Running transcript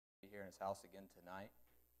his house again tonight.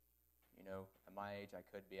 You know, at my age, I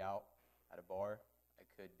could be out at a bar. I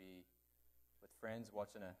could be with friends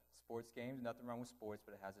watching a sports game. Nothing wrong with sports,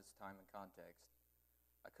 but it has its time and context.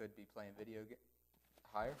 I could be playing video games.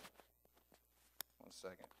 Higher? 1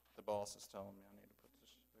 second. The boss is telling me I need to put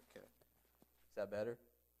this. Okay. Is that better?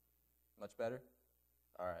 Much better?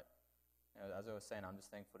 All right. You know, as I was saying, I'm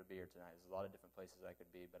just thankful to be here tonight. There's a lot of different places I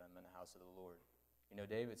could be, but I'm in the house of the Lord. You know,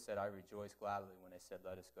 David said, I rejoice gladly when they said,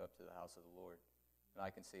 let us go up to the house of the Lord. And I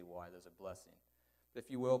can see why. There's a blessing. But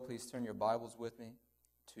if you will, please turn your Bibles with me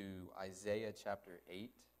to Isaiah chapter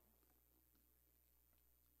 8.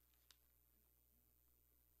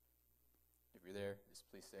 If you're there, just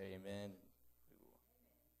please say amen.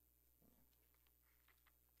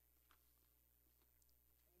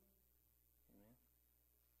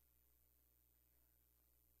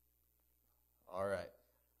 All right.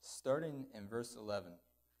 Starting in verse 11.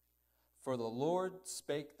 For the Lord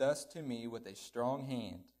spake thus to me with a strong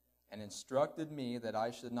hand, and instructed me that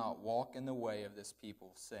I should not walk in the way of this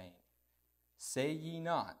people, saying, Say ye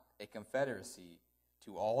not a confederacy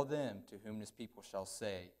to all them to whom this people shall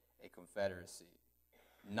say a confederacy.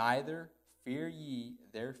 Neither fear ye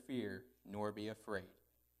their fear, nor be afraid.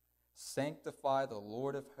 Sanctify the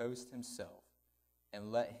Lord of hosts himself,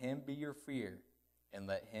 and let him be your fear, and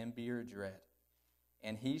let him be your dread.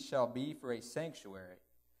 And he shall be for a sanctuary,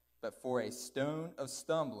 but for a stone of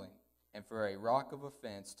stumbling, and for a rock of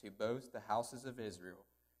offense to both the houses of Israel,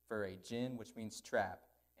 for a gin, which means trap,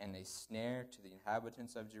 and a snare to the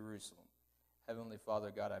inhabitants of Jerusalem. Heavenly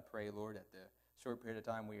Father, God, I pray, Lord, at the short period of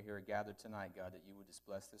time we are here gathered tonight, God, that you would just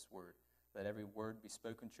bless this word. Let every word be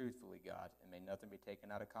spoken truthfully, God, and may nothing be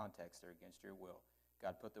taken out of context or against your will.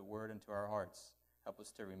 God, put the word into our hearts. Help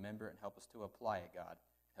us to remember it and help us to apply it, God.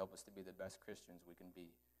 Help us to be the best Christians we can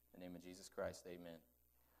be. In the name of Jesus Christ, amen.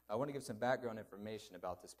 I want to give some background information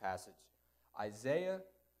about this passage. Isaiah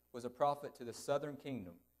was a prophet to the southern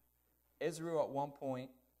kingdom. Israel at one point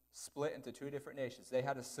split into two different nations. They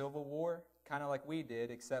had a civil war, kind of like we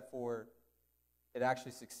did, except for it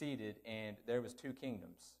actually succeeded, and there was two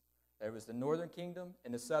kingdoms. There was the northern kingdom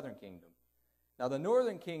and the southern kingdom. Now, the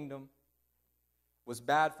northern kingdom was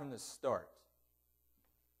bad from the start.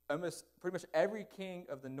 Pretty much every king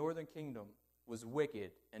of the northern kingdom was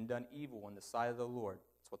wicked and done evil in the sight of the Lord.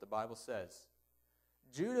 That's what the Bible says.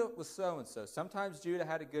 Judah was so-and-so. Sometimes Judah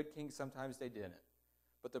had a good king, sometimes they didn't.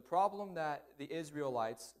 But the problem that the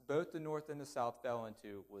Israelites, both the north and the south, fell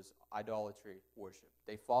into was idolatry worship.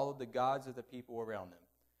 They followed the gods of the people around them.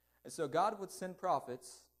 And so God would send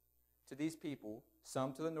prophets to these people,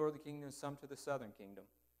 some to the northern kingdom, some to the southern kingdom.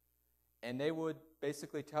 And they would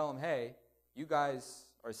basically tell them, hey, you guys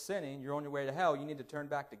are sinning, you're on your way to hell, you need to turn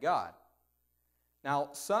back to God. Now,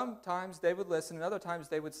 sometimes they would listen, and other times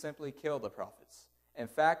they would simply kill the prophets. In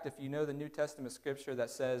fact, if you know the New Testament scripture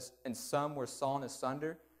that says, and some were sawn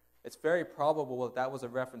asunder, it's very probable that that was a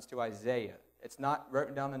reference to Isaiah. It's not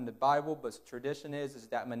written down in the Bible, but tradition is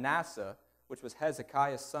that Manasseh, which was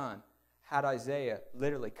Hezekiah's son, had Isaiah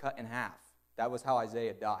literally cut in half. That was how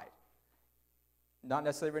Isaiah died. Not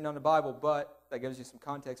necessarily written down in the Bible, but that gives you some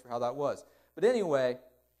context for how that was. But anyway,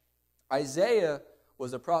 Isaiah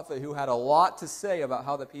was a prophet who had a lot to say about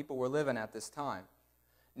how the people were living at this time.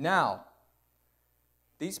 Now,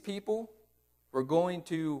 these people were going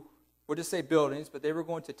to, we'll just say buildings, but they were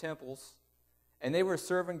going to temples, and they were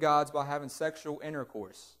serving gods by having sexual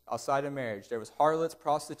intercourse outside of marriage. There was harlots,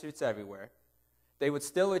 prostitutes everywhere. They would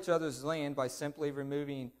steal each other's land by simply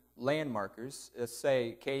removing land markers. Let's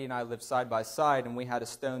say Katie and I lived side by side, and we had a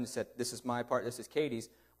stone that said, this is my part, this is Katie's.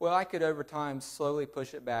 Well, I could over time slowly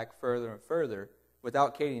push it back further and further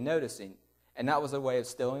without Katie noticing, and that was a way of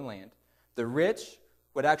stealing land. The rich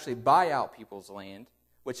would actually buy out people's land,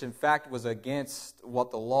 which in fact was against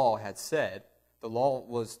what the law had said. The law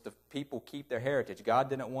was the people keep their heritage.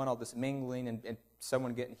 God didn't want all this mingling and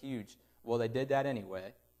someone getting huge. Well, they did that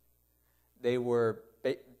anyway. They were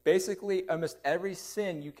basically almost every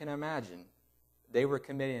sin you can imagine they were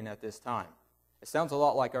committing at this time. It sounds a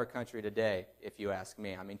lot like our country today, if you ask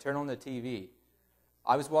me. I mean, turn on the TV.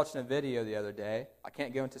 I was watching a video the other day. I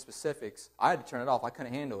can't go into specifics. I had to turn it off. I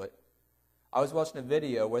couldn't handle it. I was watching a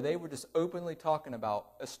video where they were just openly talking about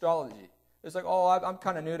astrology. It's like, oh, I'm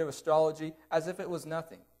kind of new to astrology, as if it was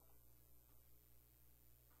nothing.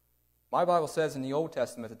 My Bible says in the Old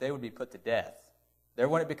Testament that they would be put to death. They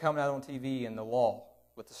wouldn't be coming out on TV and the law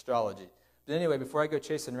with astrology. But anyway, before I go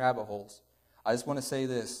chasing rabbit holes, I just want to say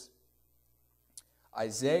this.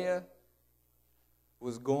 Isaiah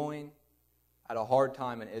was going at a hard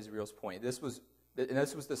time in Israel's point. This was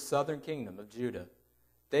the southern kingdom of Judah.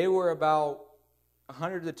 They were about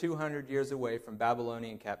 100 to 200 years away from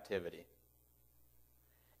Babylonian captivity.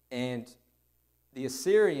 And the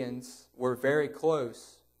Assyrians were very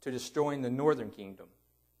close to destroying the northern kingdom.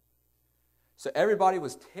 So everybody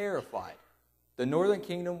was terrified. The northern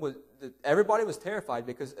kingdom everybody was terrified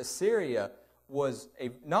because Assyria was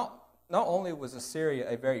not only was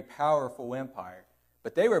Assyria a very powerful empire,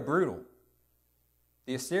 but they were brutal.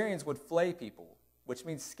 The Assyrians would flay people, which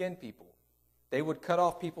means skin people. They would cut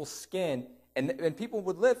off people's skin, and people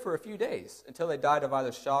would live for a few days until they died of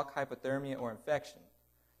either shock, hypothermia, or infection.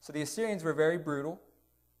 So the Assyrians were very brutal.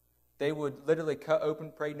 They would literally cut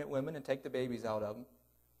open pregnant women and take the babies out of them.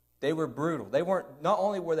 They were brutal. Not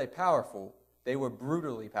only were they powerful, they were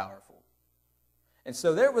brutally powerful. And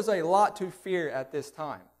so there was a lot to fear at this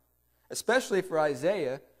time, especially for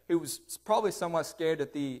Isaiah, who was probably somewhat scared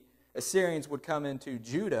that the Assyrians would come into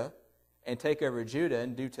Judah and take over Judah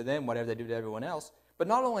and do to them whatever they do to everyone else. But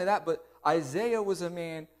not only that, but Isaiah was a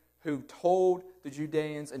man who told the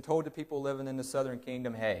Judeans and told the people living in the southern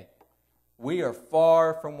kingdom, hey, we are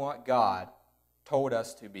far from what God told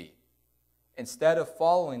us to be. Instead of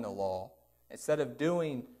following the law, instead of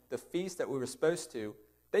doing the feast that we were supposed to,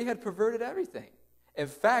 they had perverted everything. In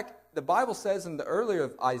fact, the Bible says in the earlier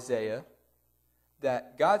of Isaiah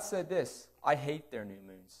that God said this, I hate their new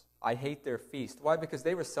moons. I hate their feast. Why? Because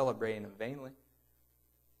they were celebrating them vainly.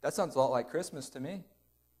 That sounds a lot like Christmas to me.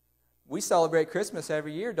 We celebrate Christmas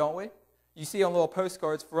every year, don't we? You see on little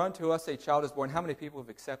postcards, for unto us a child is born. How many people have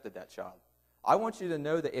accepted that child? I want you to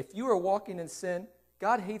know that if you are walking in sin,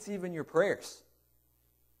 God hates even your prayers.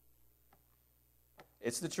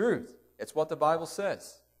 It's the truth. It's what the Bible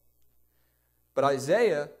says. But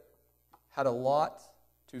Isaiah had a lot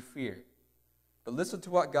to fear. But listen to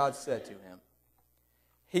what God said to him.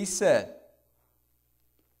 He said,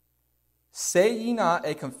 say ye not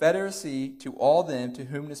a confederacy to all them to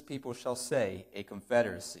whom this people shall say a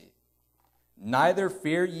confederacy. Neither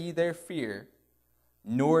fear ye their fear,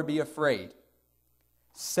 nor be afraid.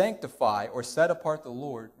 Sanctify or set apart the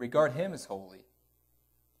Lord, regard him as holy.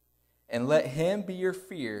 And let him be your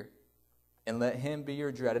fear, and let him be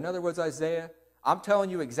your dread. In other words, Isaiah, I'm telling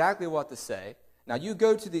you exactly what to say. Now you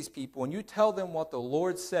go to these people and you tell them what the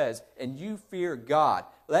Lord says, and you fear God.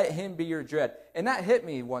 Let him be your dread. And that hit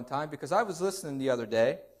me one time because I was listening the other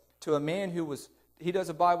day to a man he does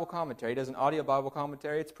a Bible commentary. He does an audio Bible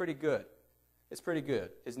commentary. It's pretty good. It's pretty good.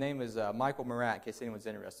 His name is Michael Murat, in case anyone's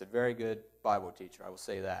interested. Very good Bible teacher, I will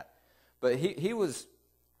say that. But he was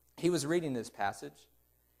reading this passage,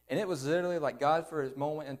 and it was literally like God, for a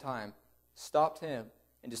moment in time, stopped him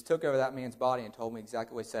and just took over that man's body and told me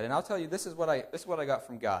exactly what he said. And I'll tell you, this is what I got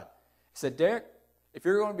from God. He said, Derrick, if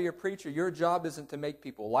you're going to be a preacher, your job isn't to make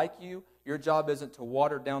people like you. Your job isn't to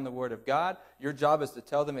water down the Word of God. Your job is to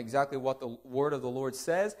tell them exactly what the Word of the Lord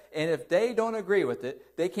says. And if they don't agree with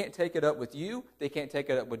it, they can't take it up with you. They can't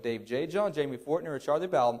take it up with Dave J. John, Jamie Fortner, or Charlie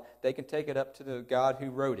Bowden. They can take it up to the God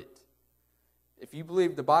who wrote it. If you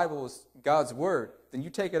believe the Bible is God's Word, then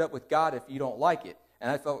you take it up with God if you don't like it.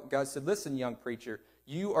 And I felt God said, listen, young preacher,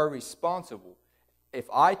 you are responsible. If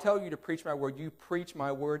I tell you to preach my word, you preach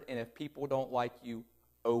my word, and if people don't like you,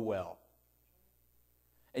 oh well.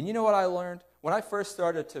 And you know what I learned? When I first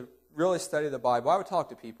started to really study the Bible, I would talk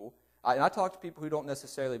to people, and I talk to people who don't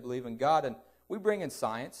necessarily believe in God, and we bring in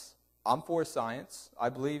science. I'm for science. I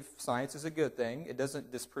believe science is a good thing. It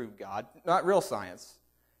doesn't disprove God. Not real science.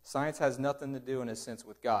 Science has nothing to do, in a sense,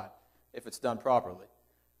 with God, if it's done properly.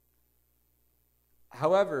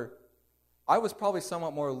 However, I was probably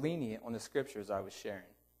somewhat more lenient on the scriptures I was sharing.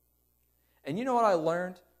 And you know what I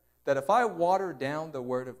learned? That if I water down the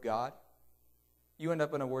Word of God, you end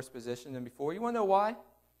up in a worse position than before. You want to know why?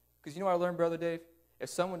 Because you know what I learned, Brother Dave? If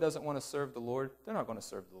someone doesn't want to serve the Lord, they're not going to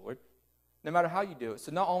serve the Lord, no matter how you do it.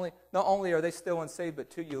 So not only are they still unsaved, but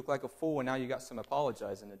two, you look like a fool, and now you got some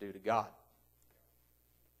apologizing to do to God.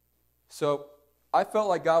 So I felt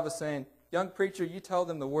like God was saying, young preacher, you tell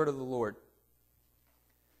them the word of the Lord.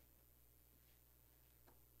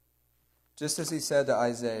 Just as he said to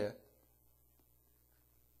Isaiah,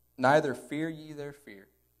 neither fear ye their fear.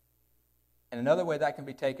 And another way that can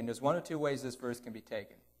be taken, there's one or two ways this verse can be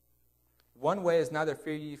taken. One way is neither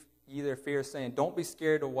fear ye their fear, saying don't be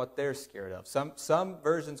scared of what they're scared of. Some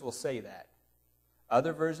versions will say that.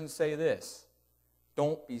 Other versions say this,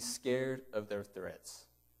 don't be scared of their threats,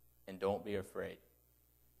 and don't be afraid.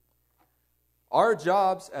 Our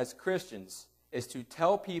jobs as Christians is to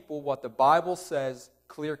tell people what the Bible says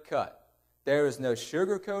clear cut. There is no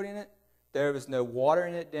sugarcoating it. There is no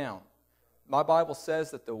watering it down. My Bible says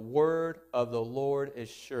that the word of the Lord is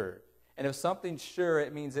sure. And if something's sure,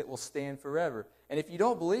 it means it will stand forever. And if you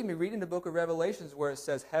don't believe me, read in the book of Revelations where it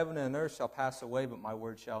says, heaven and earth shall pass away, but my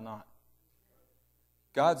word shall not.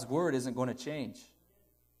 God's word isn't going to change.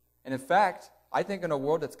 And in fact, I think in a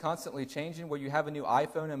world that's constantly changing, where you have a new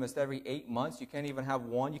iPhone almost every 8 months, you can't even have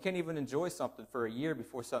one, you can't even enjoy something for a year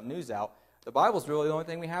before something new's out, the Bible's really the only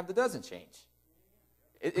thing we have that doesn't change.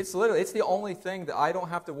 It's the only thing that I don't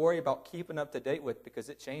have to worry about keeping up to date with, because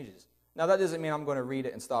it changes. Now, that doesn't mean I'm going to read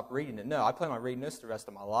it and stop reading it. No, I plan on reading this the rest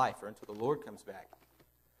of my life or until the Lord comes back.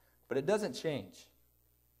 But it doesn't change.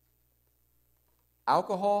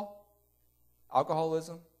 Alcoholism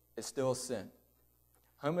is still a sin.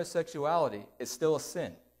 Homosexuality is still a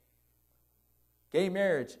sin. Gay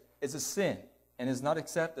marriage is a sin and is not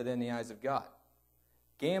accepted in the eyes of God.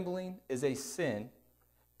 Gambling is a sin.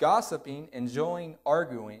 Gossiping, enjoying,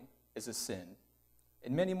 arguing is a sin.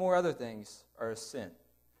 And many more other things are a sin.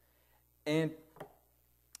 And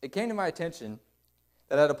it came to my attention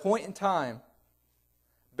that at a point in time,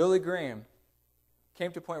 Billy Graham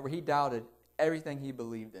came to a point where he doubted everything he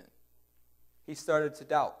believed in. He started to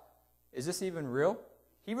doubt, is this even real?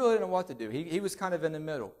 He really didn't know what to do. He was kind of in the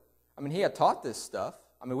middle. I mean, he had taught this stuff.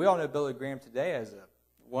 I mean, we all know Billy Graham today as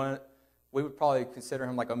one. We would probably consider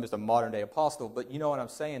him like almost a modern-day apostle, but you know what I'm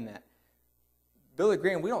saying that. Billy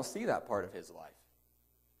Graham, we don't see that part of his life.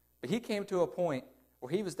 But he came to a point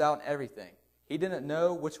where he was doubting everything. He didn't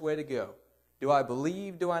know which way to go. Do I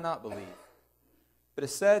believe? Do I not believe? But it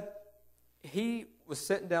said he was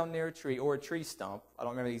sitting down near a tree or a tree stump. I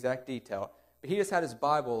don't remember the exact detail. But he just had his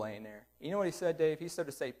Bible laying there. You know what he said, Dave? He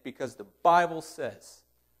started to say, because the Bible says.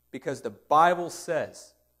 Because the Bible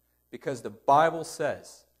says. Because the Bible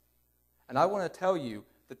says. And I want to tell you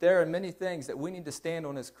that there are many things that we need to stand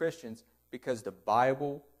on as Christians because the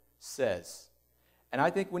Bible says. And I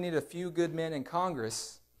think we need a few good men in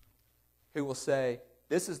Congress who will say,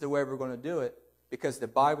 this is the way we're going to do it because the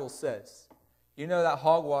Bible says. You know that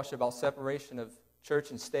hogwash about separation of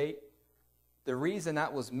church and state? The reason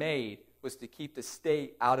that was made was to keep the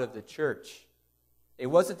state out of the church. It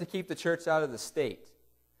wasn't to keep the church out of the state.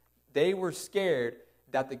 They were scared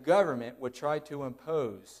that the government would try to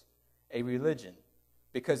impose a religion.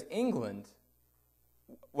 Because England,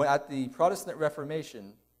 at the Protestant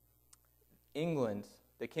Reformation, England,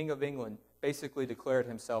 the King of England, basically declared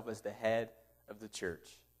himself as the head of the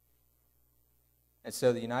church. And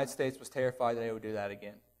so the United States was terrified that they would do that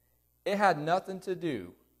again. It had nothing to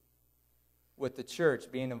do with the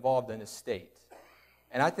church being involved in a state.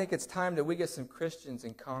 And I think it's time that we get some Christians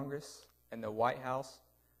in Congress and the White House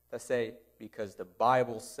that say, because the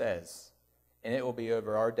Bible says, and it will be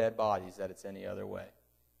over our dead bodies that it's any other way.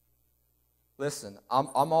 Listen, I'm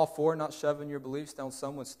all for not shoving your beliefs down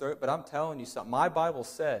someone's throat, but I'm telling you something. My Bible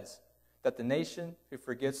says that the nation who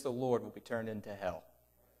forgets the Lord will be turned into hell.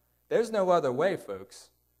 There's no other way,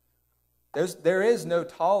 folks. There is no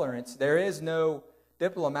tolerance. There is no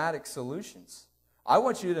diplomatic solutions. I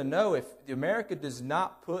want you to know, if America does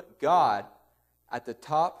not put God at the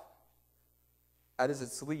top, as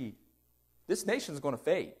its lead, this nation's going to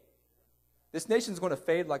fade. This nation's going to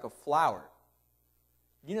fade like a flower.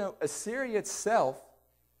 You know, Assyria itself,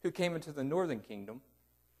 who came into the northern kingdom,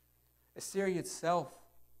 Assyria itself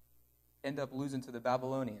ended up losing to the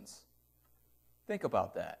Babylonians. Think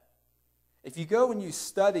about that. If you go and you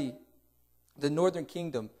study the northern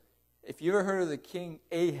kingdom, if you ever heard of the King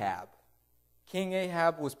Ahab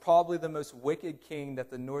was probably the most wicked king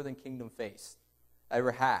that the northern kingdom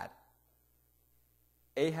ever had.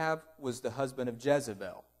 Ahab was the husband of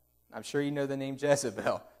Jezebel. I'm sure you know the name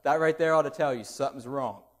Jezebel. That right there ought to tell you something's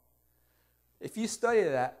wrong. If you study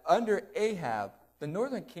that, under Ahab, the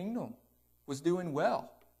northern kingdom was doing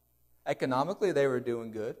well. Economically, they were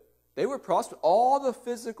doing good. They were prosperous. All the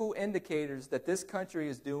physical indicators that this country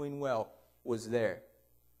is doing well was there.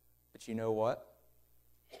 But you know what?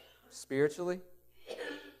 Spiritually,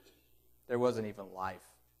 there wasn't even life.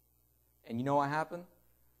 And you know what happened?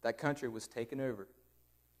 That country was taken over.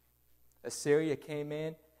 Assyria came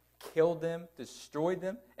in, killed them, destroyed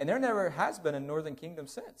them, and there never has been a northern kingdom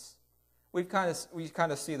since. We kind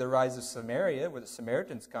of see the rise of Samaria, where the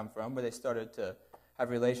Samaritans come from, where they started to have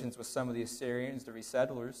relations with some of the Assyrians, the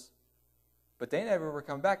resettlers. But they never were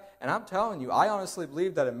coming back. And I'm telling you, I honestly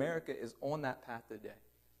believe that America is on that path today.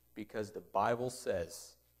 Because the Bible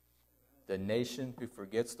says the nation who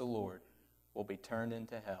forgets the Lord will be turned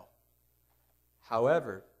into hell.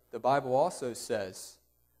 However, the Bible also says,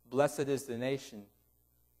 blessed is the nation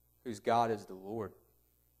whose God is the Lord.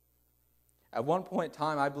 At one point in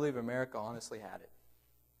time, I believe America honestly had it.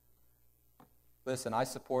 Listen, I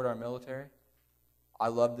support our military. I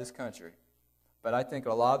love this country. But I think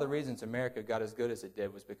a lot of the reasons America got as good as it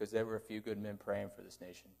did was because there were a few good men praying for this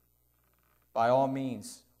nation. By all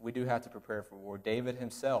means, we do have to prepare for war. David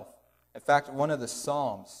himself. In fact, one of the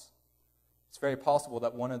Psalms, it's very possible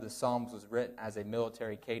that one of the Psalms was written as a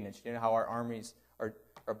military cadence. You know how our armies,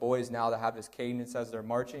 our boys now that have this cadence as they're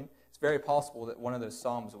marching? It's very possible that one of those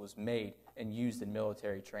Psalms was made and used in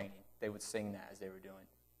military training. They would sing that as they were doing.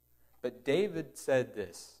 But David said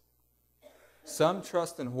this, some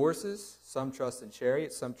trust in horses, some trust in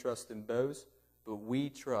chariots, some trust in bows, but we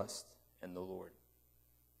trust in the Lord.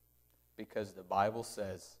 Because the Bible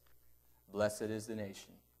says, blessed is the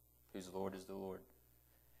nation whose Lord is the Lord.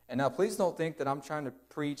 And now please don't think that I'm trying to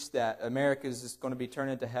preach that America is just going to be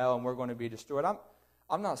turned into hell and we're going to be destroyed.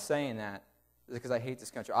 I'm not saying that because I hate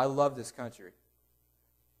this country. I love this country.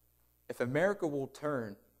 If America will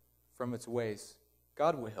turn from its ways,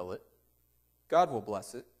 God will heal it. God will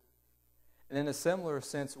bless it. And in a similar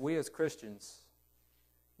sense, we as Christians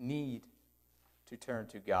need to turn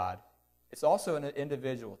to God. It's also an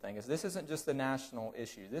individual thing. This isn't just a national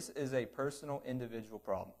issue. This is a personal, individual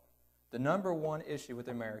problem. The number one issue with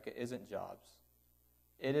America isn't jobs.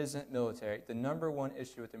 It isn't military. The number one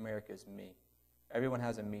issue with America is me. Everyone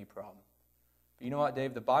has a me problem. But you know what,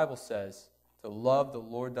 Dave? The Bible says to love the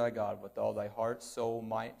Lord thy God with all thy heart, soul,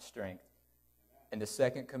 might, strength. And the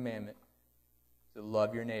second commandment, to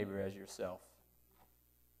love your neighbor as yourself.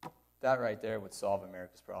 That right there would solve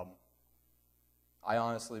America's problem. I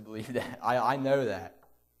honestly believe that. I know that.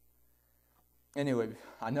 Anyway,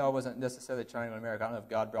 I know I wasn't necessarily trying to America. I don't know if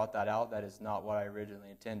God brought that out. That is not what I originally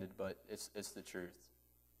intended, but it's the truth.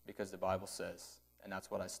 Because the Bible says, and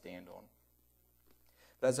that's what I stand on.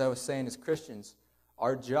 But as I was saying, as Christians,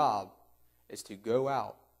 our job is to go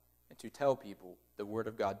out and to tell people the Word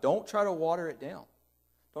of God. Don't try to water it down.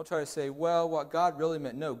 Don't try to say, well, what God really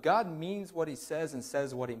meant. No, God means what He says and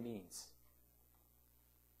says what He means.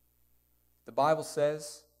 The Bible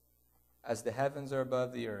says, as the heavens are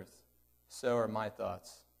above the earth, so are my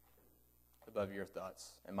thoughts above your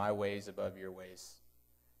thoughts, and my ways above your ways.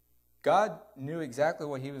 God knew exactly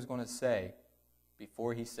what He was going to say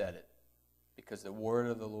before He said it, because the word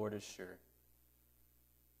of the Lord is sure.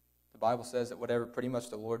 The Bible says that whatever pretty much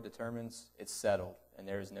the Lord determines, it's settled, and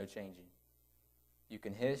there is no changing. You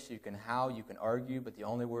can hiss, you can howl, you can argue, but the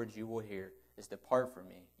only words you will hear is, depart from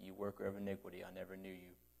me, you worker of iniquity, I never knew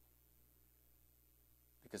you.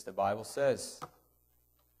 Because the Bible says,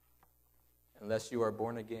 unless you are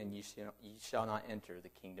born again, you shall not enter the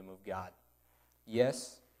kingdom of God.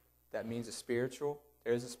 Yes, that means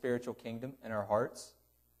there is a spiritual kingdom in our hearts,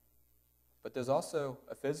 but there's also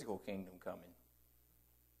a physical kingdom coming.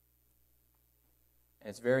 And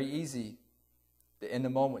it's very easy in the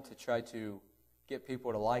moment to try to get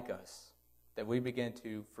people to like us, that we begin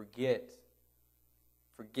to forget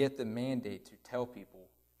the mandate to tell people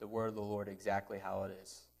the word of the Lord exactly how it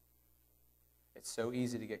is. It's so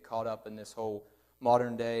easy to get caught up in this whole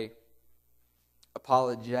modern day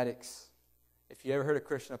apologetics. If you ever heard of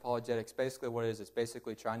Christian apologetics, basically what it is, it's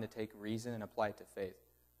basically trying to take reason and apply it to faith.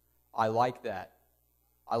 I like that.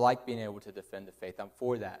 I like being able to defend the faith. I'm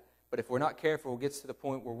for that. But if we're not careful, it gets to the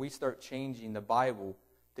point where we start changing the Bible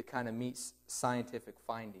to kind of meet scientific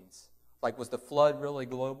findings. Like, was the flood really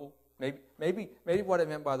global? Maybe what it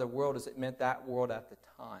meant by the world is it meant that world at the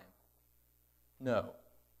time. No.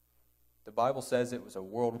 The Bible says it was a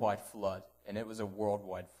worldwide flood, and it was a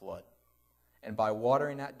worldwide flood. And by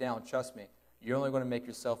watering that down, trust me, you're only going to make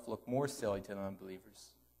yourself look more silly to the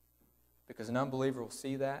unbelievers. Because an unbeliever will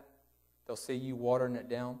see that. They'll see you watering it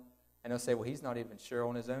down, and they'll say, well, he's not even sure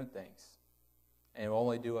on his own things. And it will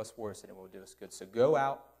only do us worse than it will do us good. So go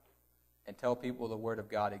out and tell people the Word of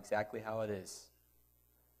God exactly how it is.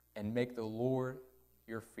 And make the Lord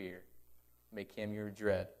your fear. Make Him your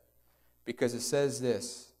dread. Because it says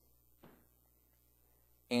this,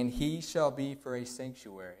 and He shall be for a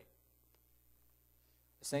sanctuary.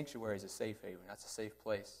 A sanctuary is a safe haven. That's a safe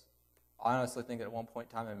place. I honestly think that at one point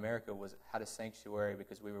in time America had a sanctuary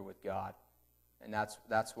because we were with God. And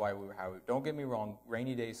that's why we were how we were. Don't get me wrong,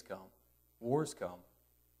 rainy days come. Wars come.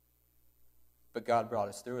 But God brought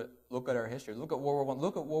us through it. Look at our history. Look at World War I.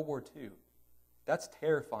 Look at World War II. That's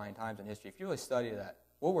terrifying times in history. If you really study that,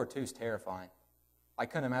 World War II is terrifying. I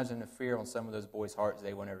couldn't imagine the fear on some of those boys' hearts as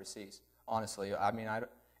they went overseas. Honestly, I mean,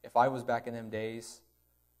 if I was back in them days,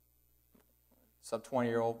 some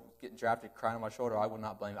 20-year-old getting drafted crying on my shoulder, I would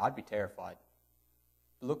not blame him. I'd be terrified.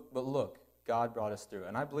 But look, God brought us through.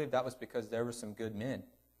 And I believe that was because there were some good men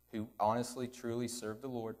who honestly, truly served the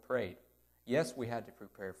Lord, prayed. Yes, we had to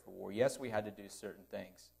prepare for war. Yes, we had to do certain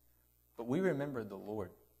things. But we remembered the Lord.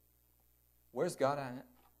 Where's God at?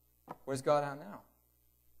 Where's God at now?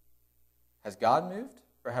 Has God moved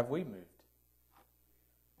or have we moved?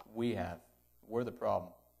 We have. We're the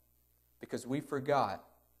problem. because we forgot,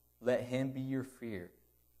 let him be your fear,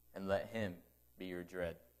 and let him be your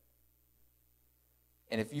dread.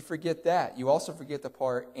 And if you forget that, you also forget the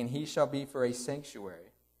part, and he shall be for a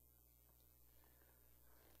sanctuary.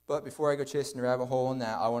 But before I go chasing the rabbit hole on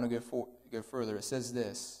that, I want to go further. It says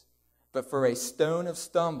this, but for a stone of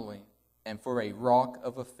stumbling and for a rock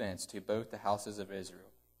of offense to both the houses of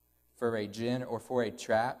Israel, for a gin or for a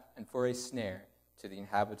trap and for a snare to the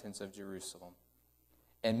inhabitants of Jerusalem.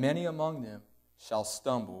 And many among them shall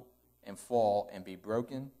stumble and fall and be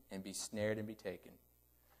broken and be snared and be taken.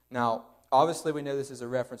 Now, obviously we know this is a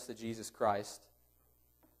reference to Jesus Christ,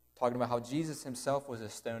 talking about how Jesus himself was a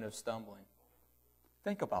stone of stumbling.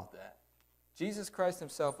 Think about that. Jesus Christ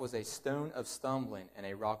himself was a stone of stumbling and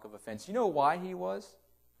a rock of offense. You know why he was?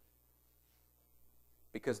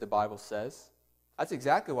 Because the Bible says. That's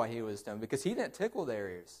exactly why he was a stone, because he didn't tickle their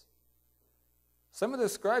ears. Some of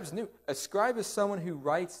those scribes knew. A scribe is someone who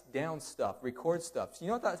writes down stuff, records stuff. So you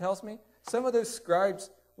know what that tells me? Some of those scribes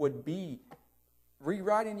would be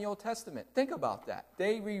rewriting the Old Testament. Think about that.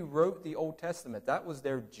 They rewrote the Old Testament. That was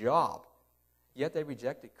their job. Yet they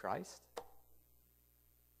rejected Christ.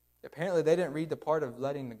 Apparently they didn't read the part of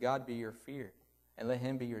letting the God be your fear and let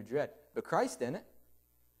him be your dread. But Christ didn't.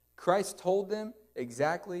 Christ told them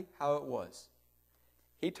exactly how it was.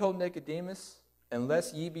 He told Nicodemus,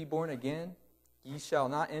 unless ye be born again, ye shall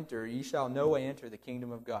no way enter the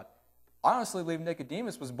kingdom of God. I honestly believe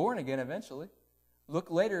Nicodemus was born again eventually.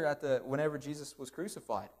 Look later at whenever Jesus was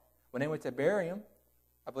crucified. When they went to bury him,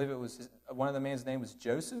 I believe it was one of the man's name was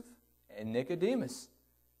Joseph and Nicodemus.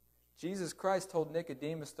 Jesus Christ told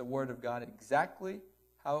Nicodemus the word of God exactly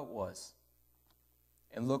how it was.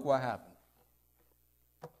 And look what happened.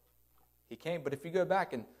 He came, but if you go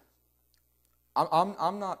back, and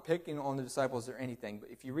I'm not picking on the disciples or anything, but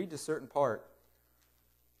if you read the certain part,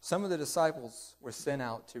 some of the disciples were sent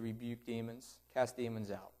out to rebuke demons, cast demons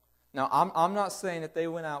out. Now, I'm not saying that they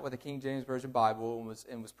went out with a King James Version Bible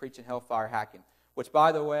and was preaching hellfire hacking, which,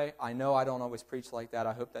 by the way, I know I don't always preach like that.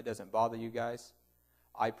 I hope that doesn't bother you guys.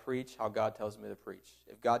 I preach how God tells me to preach.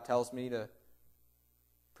 If God tells me to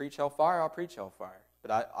preach hellfire, I'll preach hellfire.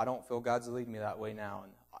 But I don't feel God's leading me that way now,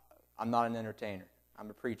 and I'm not an entertainer. I'm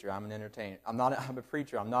a preacher. I'm an entertainer. I'm a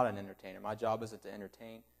preacher. I'm not an entertainer. My job isn't to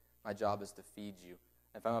entertain. My job is to feed you.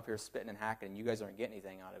 If I'm up here spitting and hacking and you guys aren't getting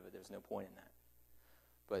anything out of it, there's no point in that.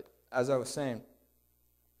 But as I was saying,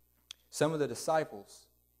 some of the disciples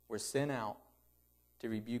were sent out to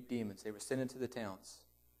rebuke demons. They were sent into the towns.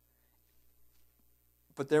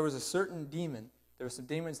 But there was a certain demon. There were some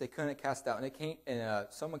demons they couldn't cast out. And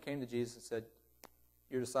someone came to Jesus and said,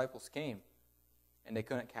 your disciples came, and they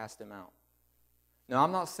couldn't cast them out. Now,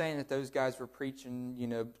 I'm not saying that those guys were preaching,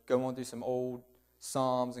 going through some old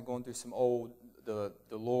Psalms and going through some old, the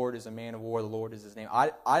Lord is a man of war, the Lord is his name.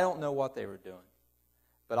 I don't know what they were doing.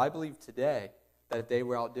 But I believe today that if they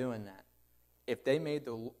were out doing that, if they made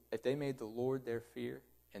the Lord their fear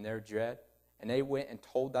and their dread, and they went and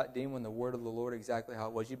told that demon the word of the Lord exactly how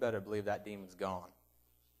it was, you better believe that demon's gone.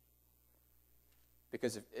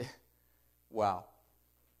 Because wow.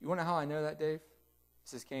 You want to know how I know that, Dave?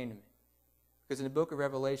 This just came to me. Because in the book of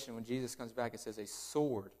Revelation, when Jesus comes back, it says, a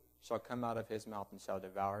sword shall come out of his mouth and shall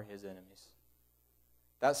devour his enemies.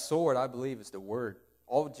 That sword, I believe, is the word.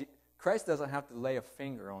 Christ doesn't have to lay a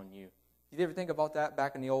finger on you. Did you ever think about that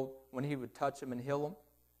back in the old, when he would touch them and heal them?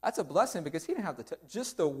 That's a blessing because he didn't have to touch.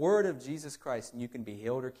 Just the word of Jesus Christ, and you can be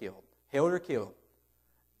healed or killed. Healed or killed.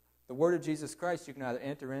 The word of Jesus Christ, you can either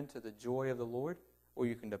enter into the joy of the Lord, or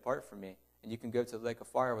you can depart from me. And you can go to the lake of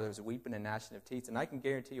fire where there's weeping and gnashing of teeth. And I can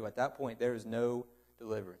guarantee you at that point there is no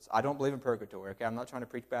deliverance. I don't believe in purgatory, okay? I'm not trying to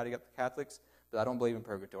preach bad against Catholics, but I don't believe in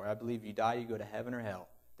purgatory. I believe you die, you go to heaven or hell.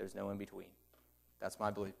 There's no in between. That's my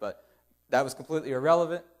belief. But that was completely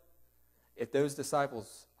irrelevant. If those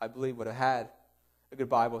disciples, I believe, would have had a good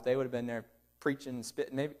Bible, if they would have been there preaching and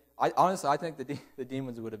spitting, maybe, honestly, I think the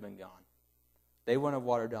demons would have been gone. They wouldn't have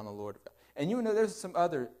watered down the Lord. And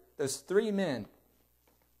there's three men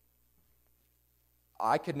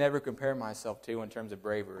I could never compare myself to in terms of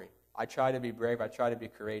bravery. I try to be brave, I try to be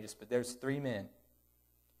courageous, but there's three men.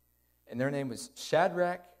 And their name was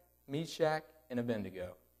Shadrach, Meshach, and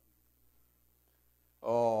Abednego.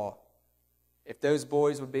 Oh, if those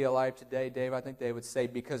boys would be alive today, Dave, I think they would say,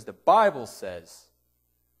 because the Bible says,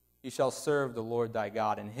 you shall serve the Lord thy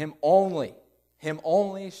God, and him only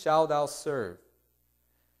shalt thou serve.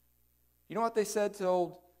 You know what they said to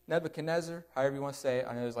old Nebuchadnezzar? However you want to say it.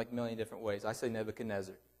 I know there's like a million different ways. I say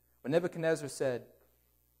Nebuchadnezzar. When Nebuchadnezzar said,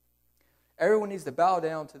 everyone needs to bow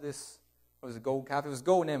down to this, what was a gold calf? It was a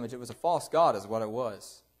golden image. It was a false god is what it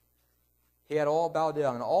was. He had all bowed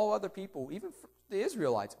down, and all other people, even The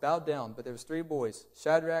Israelites bowed down, but there was 3 boys,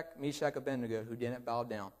 Shadrach, Meshach, Abednego, who didn't bow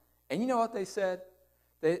down. And you know what they said?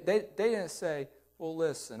 They didn't say, well,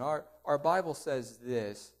 listen, our Bible says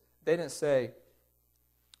this. They didn't say,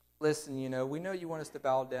 listen, we know you want us to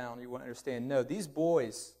bow down, you want to understand. No, these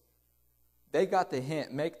boys, they got the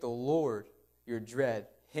hint. Make the Lord your dread.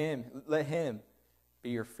 Let Him be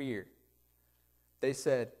your fear. They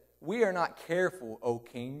said, we are not careful, O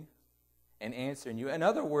king, in answering you. In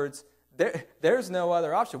other words, there's no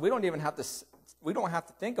other option. We don't have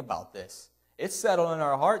to think about this. It's settled in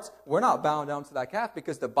our hearts. We're not bowing down to that calf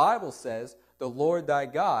because the Bible says, the Lord thy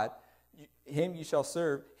God, Him you shall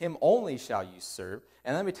serve, Him only shall you serve.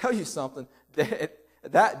 And let me tell you something,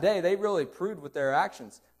 that day they really proved with their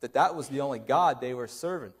actions that was the only God they were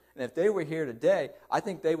serving. And if they were here today, I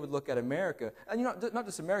think they would look at America, and not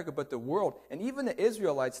just America, but the world, and even the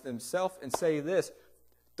Israelites themselves, and say this,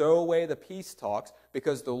 throw away the peace talks,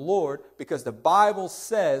 because the Bible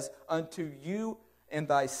says, unto you and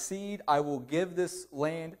thy seed I will give this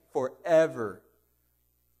land forever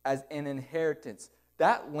as an inheritance.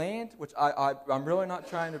 That land, which I'm really not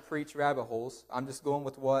trying to preach rabbit holes, I'm just going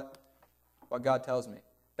with what God tells me.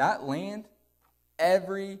 That land,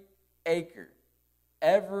 every acre,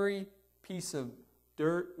 every piece of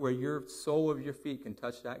dirt where your sole of your feet can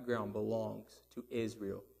touch that ground belongs to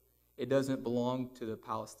Israel. It doesn't belong to the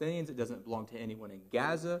Palestinians. It doesn't belong to anyone in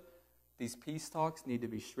Gaza. These peace talks need to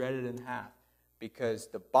be shredded in half because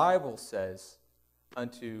the Bible says,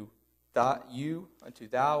 unto thou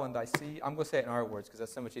and thy seed, I'm going to say it in our words because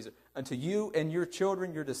that's so much easier. Unto you and your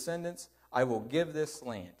children, your descendants, I will give this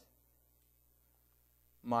land.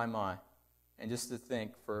 My. And just to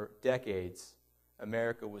think, for decades,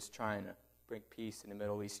 America was trying to bring peace in the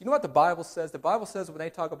Middle East. You know what the Bible says? The Bible says when they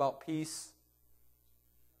talk about peace,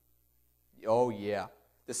 oh yeah.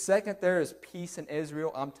 The second there is peace in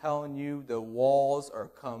Israel, I'm telling you, the walls are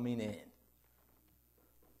coming in.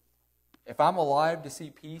 If I'm alive to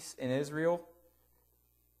see peace in Israel,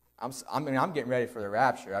 I'm getting ready for the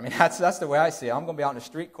rapture. I mean, that's the way I see it. I'm going to be out in the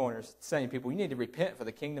street corners saying, people, you need to repent, for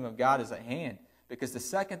the kingdom of God is at hand. Because the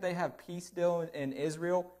second they have peace deal in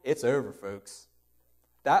Israel, it's over, folks.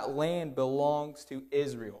 That land belongs to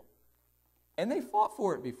Israel. And they fought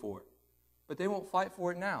for it before. But they won't fight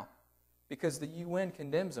for it now. Because the UN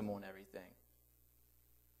condemns them on everything.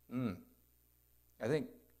 I think,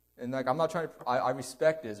 and I'm not trying to, I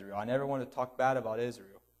respect Israel. I never want to talk bad about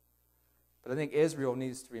Israel. But I think Israel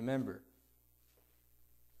needs to remember,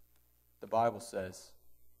 the Bible says,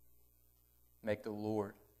 make the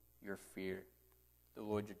Lord your fear, the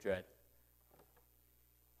Lord your dread.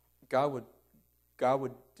 God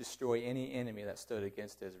would destroy any enemy that stood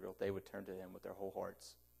against Israel if they would turn to Him with their whole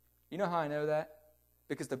hearts. You know how I know that?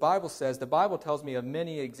 Because the Bible tells me of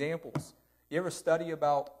many examples. You ever study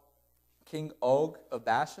about King Og of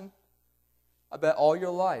Bashan? I bet all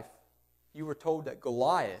your life you were told that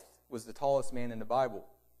Goliath was the tallest man in the Bible.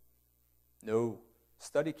 No.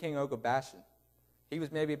 Study King Og of Bashan. He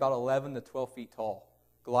was maybe about 11 to 12 feet tall.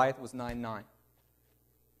 Goliath was 9'9".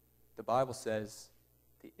 The Bible says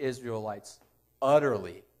the Israelites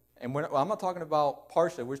utterly, and I'm not talking about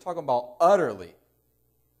partially, we're talking about utterly.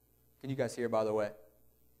 Can you guys hear, by the way?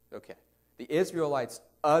 Okay. The Israelites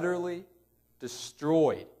utterly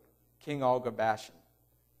destroyed King Og of Bashan.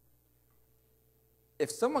 If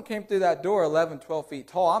someone came through that door 11, 12 feet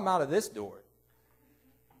tall, I'm out of this door.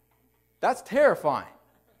 That's terrifying.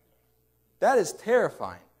 That is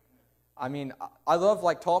terrifying. I mean, I love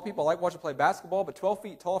tall people. I like watching play basketball, but 12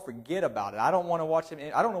 feet tall, forget about it. I don't want to watch him.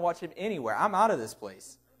 I don't want to watch him anywhere. I'm out of this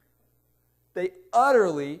place. They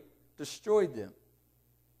utterly destroyed them.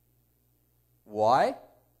 Why?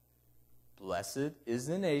 Blessed is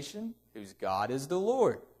the nation whose God is the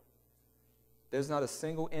Lord. There's not a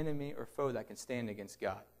single enemy or foe that can stand against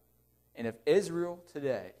God. And if Israel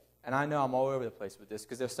today, and I know I'm all over the place with this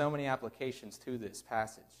because there's so many applications to this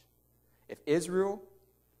passage. If Israel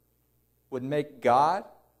would make God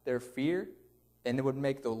their fear, and it would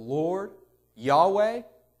make the Lord, Yahweh,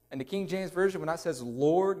 and the King James Version, when that says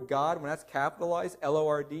Lord, God, when that's capitalized,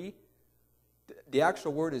 L-O-R-D, the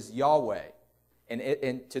actual word is Yahweh.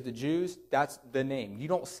 And to the Jews, that's the name. You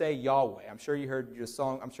don't say Yahweh. I'm sure you heard your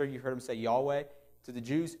song. I'm sure you heard them say Yahweh. To the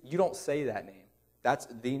Jews, you don't say that name. That's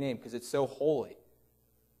the name because it's so holy.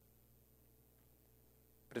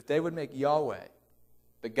 But if they would make Yahweh,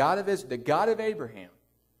 the God of Israel, the God of Abraham,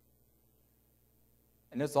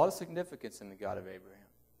 and there's a lot of significance in the God of Abraham,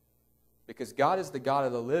 because God is the God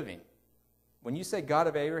of the living. When you say God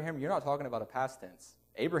of Abraham, you're not talking about a past tense.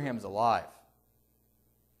 Abraham's alive.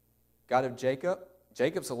 God of Jacob,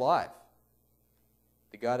 Jacob's alive.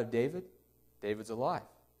 The God of David, David's alive.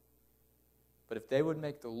 But if they would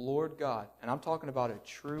make the Lord God, and I'm talking about a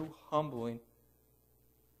true humbling,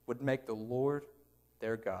 would make the Lord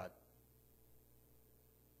their God,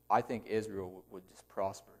 I think Israel would just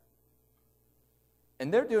prosper.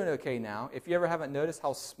 And they're doing okay now. If you ever haven't noticed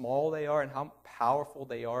how small they are and how powerful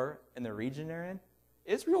they are in the region they're in,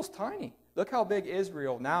 Israel's tiny. Look how big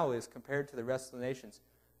Israel now is compared to the rest of the nations.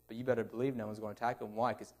 But you better believe no one's going to attack them.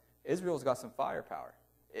 Why? Because Israel's got some firepower.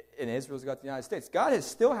 And Israel's got the United States. God has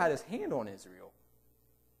still had his hand on Israel.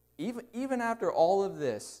 Even after all of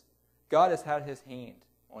this, God has had his hand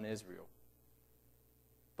on Israel.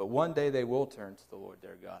 But one day they will turn to the Lord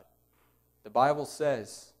their God. The Bible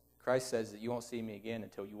says, Christ says that you won't see me again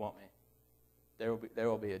until you want me. There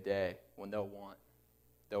will be a day when they'll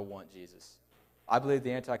want Jesus. I believe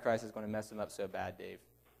the Antichrist is going to mess them up so bad, Dave.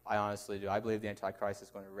 I honestly do. I believe the Antichrist is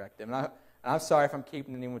going to wreck them. And I'm sorry if I'm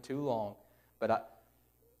keeping anyone too long, but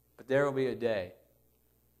there will be a day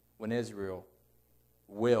when Israel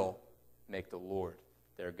will make the Lord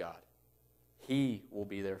their God. He will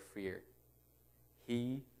be their fear.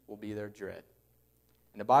 He will be their dread.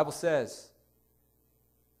 And the Bible says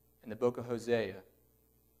in the book of Hosea,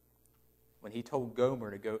 when he told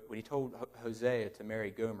Hosea to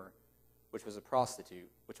marry Gomer, which was a prostitute,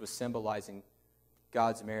 which was symbolizing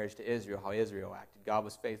God's marriage to Israel, how Israel acted. God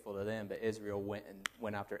was faithful to them, but Israel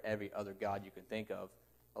went after every other god you can think of,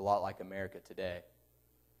 a lot like America today.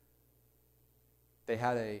 They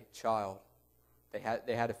had a child. They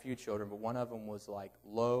had a few children, but one of them was like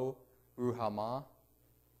Lo Ruhamah,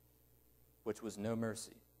 which was no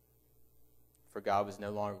mercy. For God was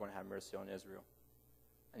no longer going to have mercy on Israel.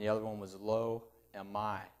 And the other one was Lo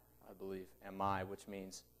Amai, I believe. Amai, which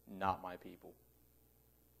means not my people.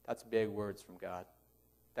 That's big words from God.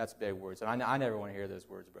 That's big words. And I never want to hear those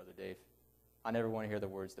words, Brother Dave. I never want to hear the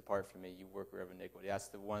words, depart from me, you worker of iniquity.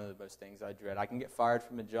 That's one of the most things I dread. I can get fired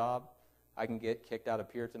from a job. I can get kicked out of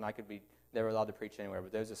Puritan. I could be never allowed to preach anywhere.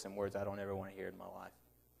 But those are some words I don't ever want to hear in my life.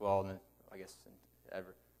 Well, I guess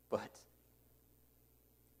ever. But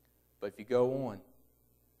if you go on,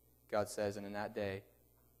 God says, and in that day,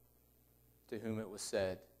 to whom it was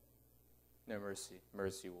said, no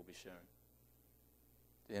mercy will be shown.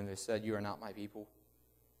 To them they said, you are not my people.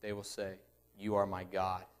 They will say, you are my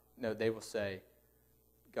God. No, they will say,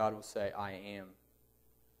 God will say, I am.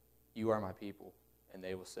 You are my people. And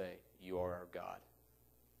they will say, you are our God.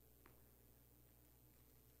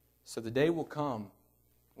 So the day will come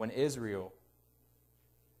when Israel,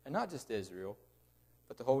 and not just Israel,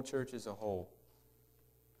 but the whole church as a whole,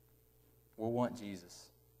 will want Jesus.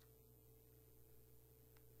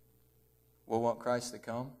 We'll want Christ to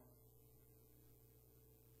come.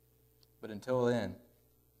 But until then,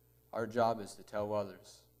 our job is to tell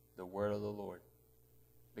others the word of the Lord.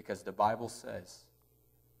 Because the Bible says,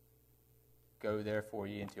 go therefore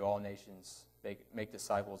ye into all nations, make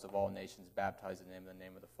disciples of all nations, baptizing them in the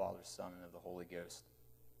name of the Father, Son, and of the Holy Ghost.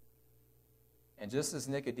 And just as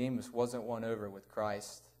Nicodemus wasn't won over with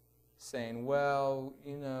Christ, saying, well,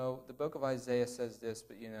 the book of Isaiah says this,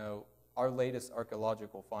 but, our latest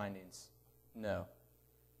archaeological findings. No.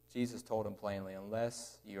 Jesus told him plainly,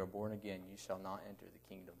 unless you are born again, you shall not enter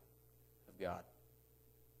the kingdom of God.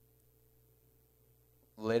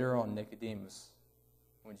 Later on, Nicodemus,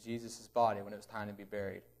 when Jesus' body, when it was time to be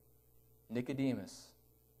buried, Nicodemus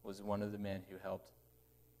was one of the men who helped.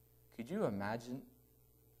 Could you imagine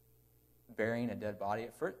burying a dead body?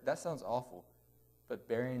 At first, that sounds awful, but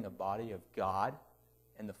burying the body of God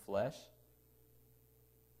in the flesh,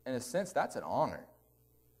 in a sense, that's an honor.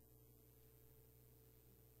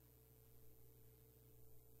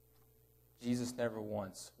 Jesus never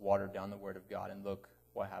once watered down the word of God, and look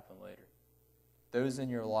what happened later. Those in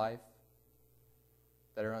your life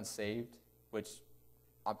that are unsaved, which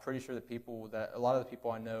I'm pretty sure a lot of the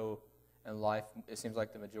people I know in life, it seems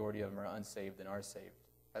like the majority of them are unsaved than are saved.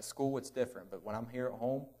 At school, it's different, but when I'm here at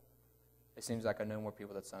home, it seems like I know more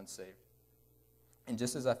people that's unsaved. And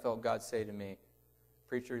just as I felt God say to me,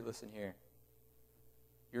 preacher, listen here.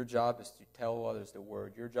 Your job is to tell others the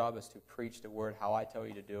word. Your job is to preach the word how I tell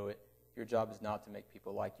you to do it. Your job is not to make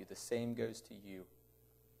people like you. The same goes to you.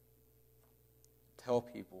 Tell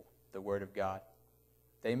people the word of God.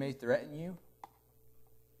 They may threaten you.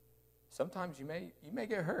 Sometimes you may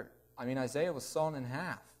get hurt. I mean, Isaiah was sawn in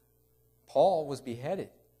half. Paul was beheaded.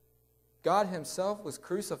 God himself was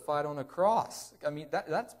crucified on a cross. I mean,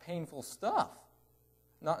 that's painful stuff.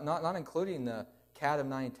 Not including the cat of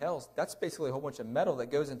nine tails. That's basically a whole bunch of metal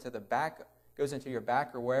that goes into your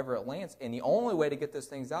back or wherever it lands. And the only way to get those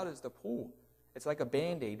things out is to pull. It's like a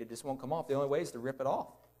Band-Aid. It just won't come off. The only way is to rip it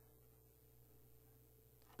off.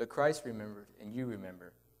 But Christ remembered, and you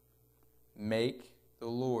remember. Make the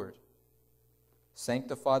Lord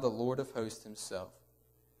Sanctify the Lord of hosts himself,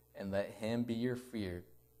 and let him be your fear,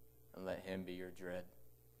 and let him be your dread.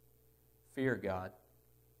 Fear God,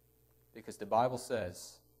 because the Bible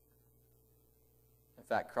says, in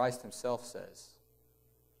fact, Christ himself says,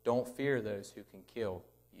 don't fear those who can kill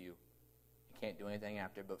you. You can't do anything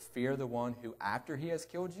after, but fear the one who, after he has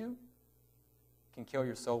killed you, can kill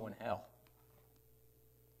your soul in hell.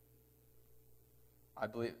 I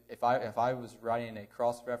believe if I was writing a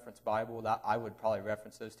cross-reference Bible, that I would probably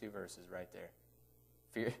reference those two verses right there.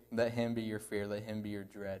 Fear, let him be your fear, let him be your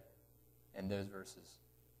dread, and those verses.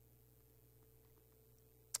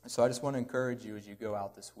 So I just want to encourage you as you go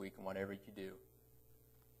out this week and whatever you do.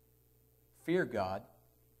 Fear God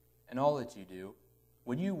in all that you do.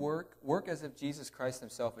 When you work as if Jesus Christ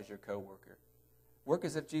himself is your co-worker. Work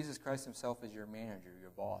as if Jesus Christ himself is your manager, your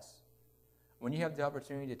boss. When you have the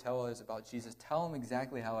opportunity to tell others about Jesus, tell them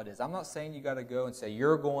exactly how it is. I'm not saying you got to go and say,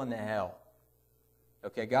 you're going to hell.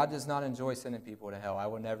 Okay, God does not enjoy sending people to hell.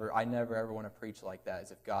 I never ever want to preach like that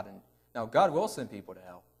as if now, God will send people to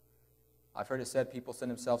hell. I've heard it said people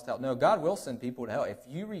send themselves to hell. No, God will send people to hell. If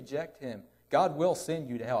you reject him, God will send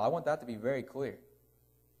you to hell. I want that to be very clear.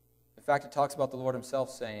 In fact, it talks about the Lord himself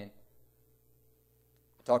saying,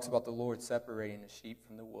 it talks about the Lord separating the sheep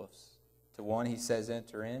from the wolves. To one he says,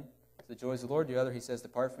 enter in. To the joys of the Lord. To the other he says,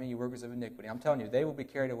 depart from me, you workers of iniquity. I'm telling you, they will be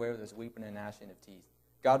carried away with us weeping and gnashing of teeth.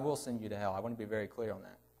 God will send you to hell. I want to be very clear on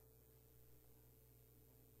that.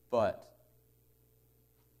 But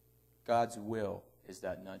God's will is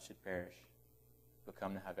that none should perish, but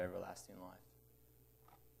come to have everlasting life.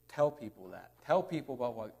 Tell people that. Tell people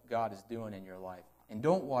about what God is doing in your life. And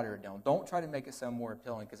don't water it down. Don't try to make it sound more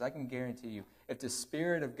appealing, because I can guarantee you, if the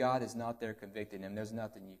Spirit of God is not there convicting him, there's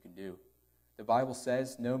nothing you can do. The Bible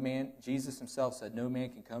says, no man, Jesus himself said, no man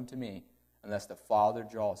can come to me unless the Father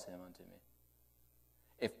draws him unto me.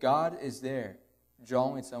 If God is there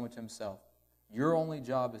drawing someone to himself, your only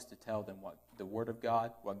job is to tell them what the Word of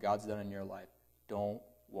God, what God's done in your life. Don't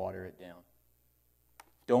water it down.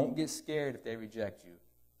 Don't get scared if they reject you.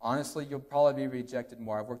 Honestly, you'll probably be rejected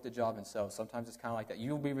more. I've worked a job in sales. Sometimes it's kind of like that.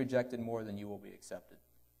 You'll be rejected more than you will be accepted.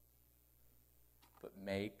 But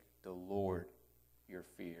make the Lord your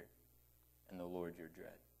fear and the Lord your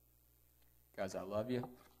dread. Guys, I love you.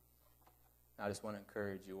 I just want to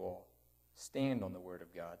encourage you all. Stand on the Word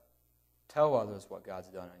of God. Tell others what God's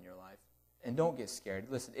done in your life. And don't get scared.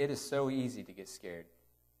 Listen, it is so easy to get scared.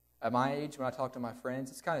 At my age, when I talk to my friends,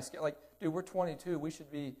 it's kind of scary. Like, dude, we're 22. We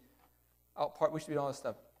should be we should be doing all this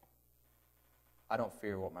stuff. I don't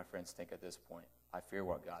fear what my friends think at this point. I fear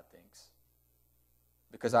what God thinks.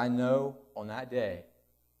 Because I know on that day,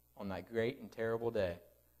 on that great and terrible day,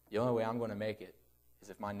 the only way I'm going to make it is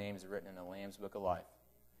if my name is written in the Lamb's Book of Life.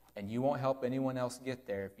 And you won't help anyone else get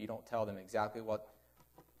there if you don't tell them exactly what...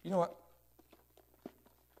 You know what?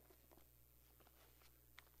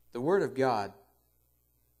 The Word of God,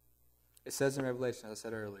 it says in Revelation, as I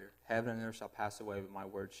said earlier, heaven and earth shall pass away, but my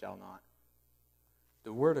word shall not.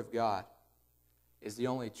 The Word of God is the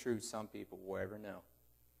only truth some people will ever know.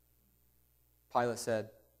 Pilate said,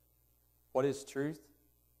 what is truth?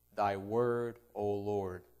 Thy word, O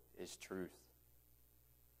Lord, is truth.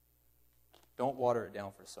 Don't water it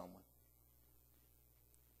down for someone.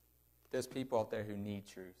 There's people out there who need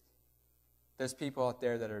truth. There's people out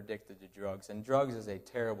there that are addicted to drugs, and drugs is a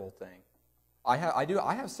terrible thing. I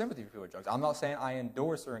have sympathy for people with drugs. I'm not saying I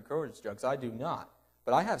endorse or encourage drugs. I do not.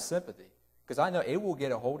 But I have sympathy, because I know it will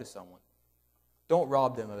get a hold of someone. Don't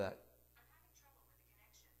rob them of that.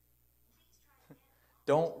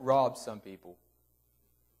 Don't rob some people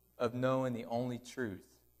of knowing the only truth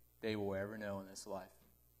they will ever know in this life,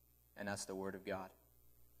 and that's the Word of God.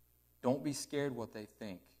 Don't be scared what they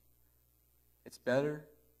think. It's better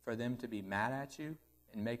for them to be mad at you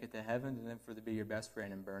and make it to heaven than for them to be your best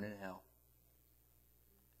friend and burn in hell.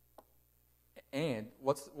 And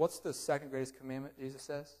what's the second greatest commandment Jesus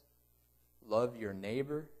says? Love your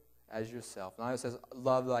neighbor as yourself. Not it says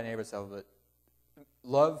love thy neighbor as yourself, but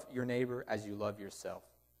love your neighbor as you love yourself.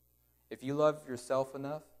 If you love yourself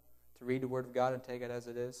enough to read the Word of God and take it as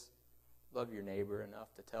it is, love your neighbor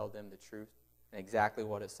enough to tell them the truth and exactly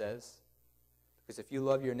what it says. Because if you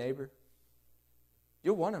love your neighbor,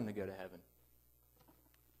 you'll want them to go to heaven.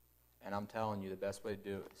 And I'm telling you, the best way to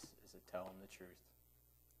do it is to tell them the truth.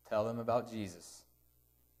 Tell them about Jesus.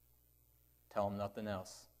 Tell them nothing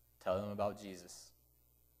else. Tell them about Jesus.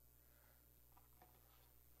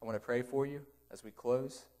 I want to pray for you as we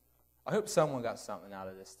close. I hope someone got something out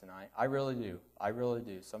of this tonight. I really do. I really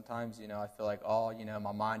do. Sometimes, I feel like, in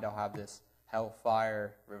my mind I'll have this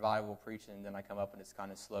hellfire revival preaching, and then I come up and it's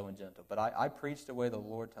kind of slow and gentle. But I preach the way the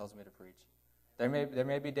Lord tells me to preach. There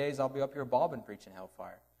may be days I'll be up here bobbing preaching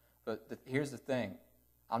hellfire. But here's the thing.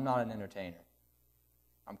 I'm not an entertainer.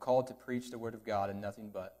 I'm called to preach the word of God and nothing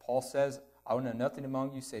but. Paul says, I will know nothing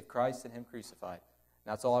among you save Christ and him crucified.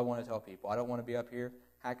 And that's all I want to tell people. I don't want to be up here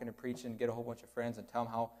hacking and preaching, get a whole bunch of friends and tell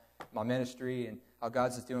them how my ministry and how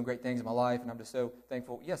God's just doing great things in my life, and I'm just so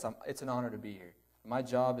thankful. Yes, it's an honor to be here. My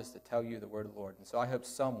job is to tell you the word of the Lord. And so I hope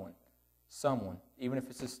someone, even if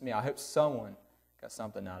it's just me, I hope someone got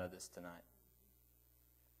something out of this tonight.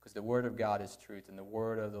 Because the word of God is truth, and the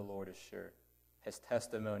word of the Lord is sure. His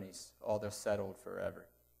testimonies, they're settled forever.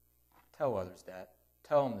 Tell others that.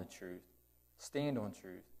 Tell them the truth. Stand on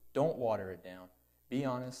truth. Don't water it down. Be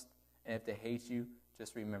honest. And if they hate you,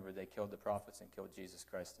 just remember they killed the prophets and killed Jesus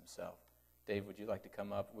Christ himself. Dave, would you like to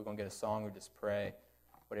come up? We're going to get a song or just pray.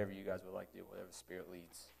 Whatever you guys would like to do, whatever the Spirit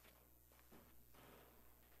leads.